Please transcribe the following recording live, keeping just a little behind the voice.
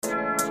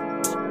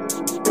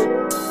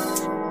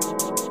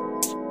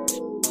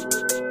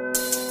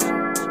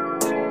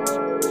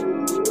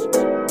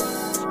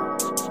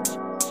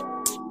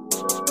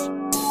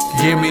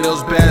Give me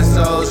those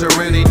Besos, I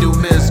really do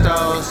miss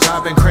those.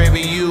 I've been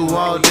craving you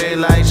all day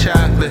like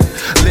chocolate.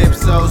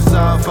 Lips so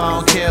soft, I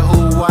don't care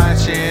who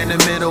watching. In the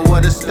middle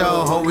of the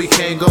store, hope we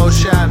can't go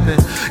shopping.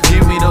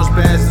 Give me those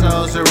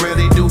Besos, I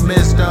really do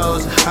miss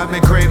those. I've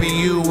been craving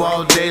you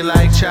all day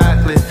like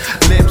chocolate.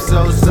 Lips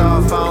so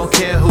soft, I don't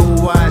care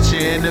who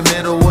watching. In the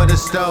middle of the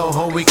store,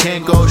 hope we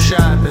can't go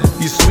shopping.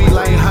 You sweet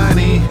like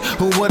honey,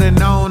 who would've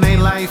known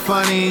ain't life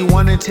funny.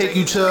 Wanna take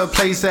you to a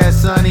place that's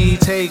sunny.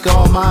 Take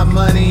all my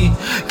money,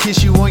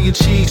 kiss you on your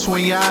cheeks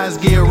when your eyes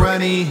get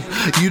runny.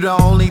 You the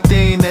only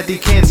thing that they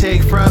can't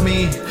take from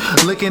me.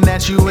 Looking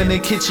at you in the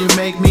kitchen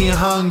make me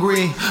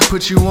hungry.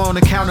 Put you on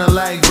the counter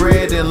like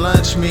bread and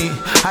lunch meat.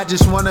 I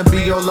just wanna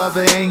be your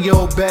lover and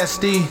your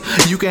bestie.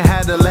 You can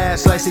have the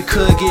last slice, it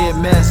could get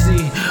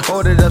messy.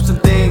 Ordered up some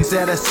things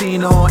that I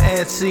seen on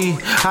Etsy.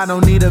 I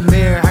don't need a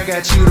mirror, I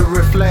got you to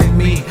reflect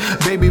me.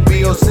 Baby, be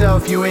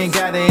yourself, you ain't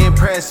gotta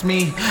impress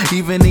me.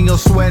 Even in your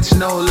sweats,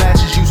 no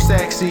lashes, you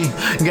sexy.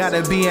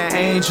 Gotta be an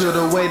angel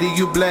the way that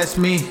you bless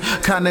me.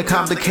 Kinda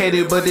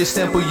complicated, but it's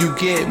simple, you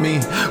get me.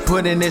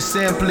 Putting it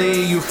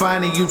simply, you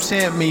find it, you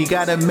tempt me.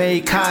 Gotta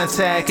make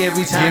contact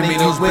every time that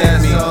you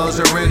with me. Besos,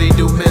 I really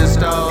do miss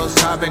those.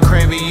 I've been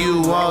craving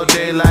you all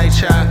day like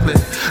chocolate.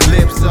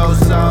 Lips so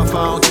soft,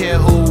 I don't care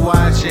who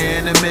watching.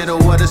 In the middle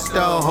of the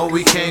store, hope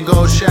we can't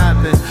go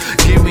shopping.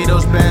 Give me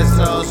those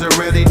Besos, I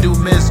really do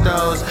miss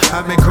those.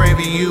 I've been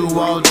craving you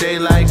all day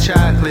like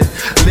chocolate.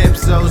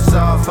 Lips so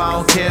soft, I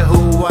don't care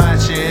who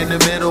watching. In the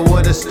middle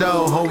of the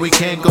store, hope we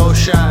can't go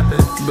shopping.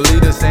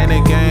 Believe this ain't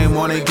a game,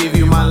 wanna give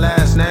you my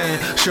last name.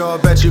 Show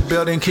up at your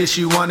building, kiss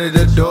you under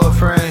the door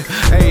frame.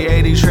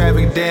 880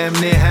 traffic, damn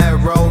near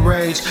had road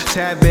rage.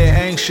 Tad bit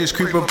anxious,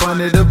 creep up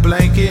under the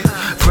blanket.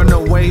 From the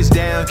waist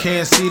down,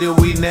 can't see that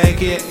we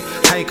naked.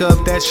 Hike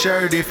up that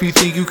shirt if you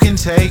think you can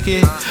take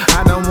it.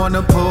 I don't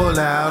wanna pull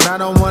out, I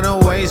don't wanna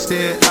waste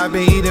it. I've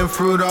been eating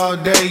fruit all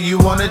day, you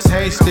wanna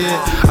taste it.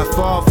 I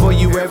fall for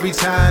you every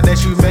time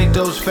that you make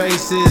those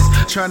faces.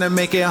 Tryna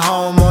make it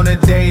home on a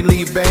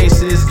daily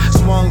basis.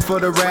 Swung for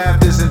the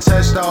rafters and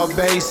touched all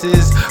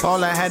bases.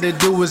 All I had to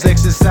do was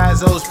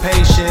exercise those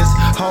patience.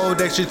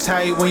 Hold extra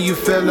tight when you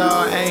feel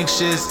all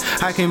anxious.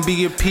 I can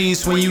be at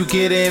peace when you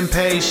get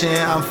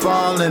impatient. I'm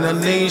falling,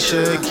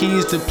 Alicia,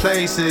 keys to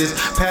places.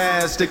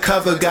 Past the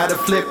cover, gotta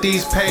flip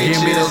these pages.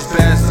 Give me those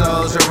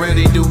Besos, I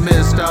really do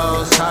miss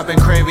those. I've been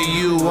craving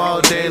you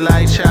all day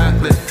like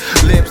chocolate.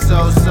 Lips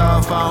so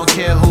soft, I don't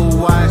care who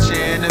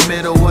watching. In the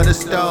middle of the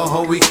store,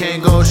 hope we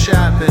can't go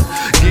shopping.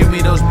 Give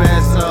me those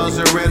Besos,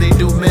 I really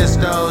do miss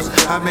those.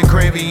 I've been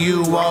craving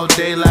you all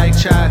day like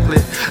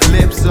chocolate.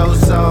 Lips so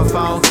soft,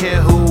 I don't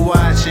care who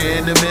watching.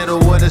 In the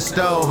middle of the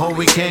store, hope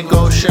we can't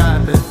go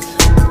shopping.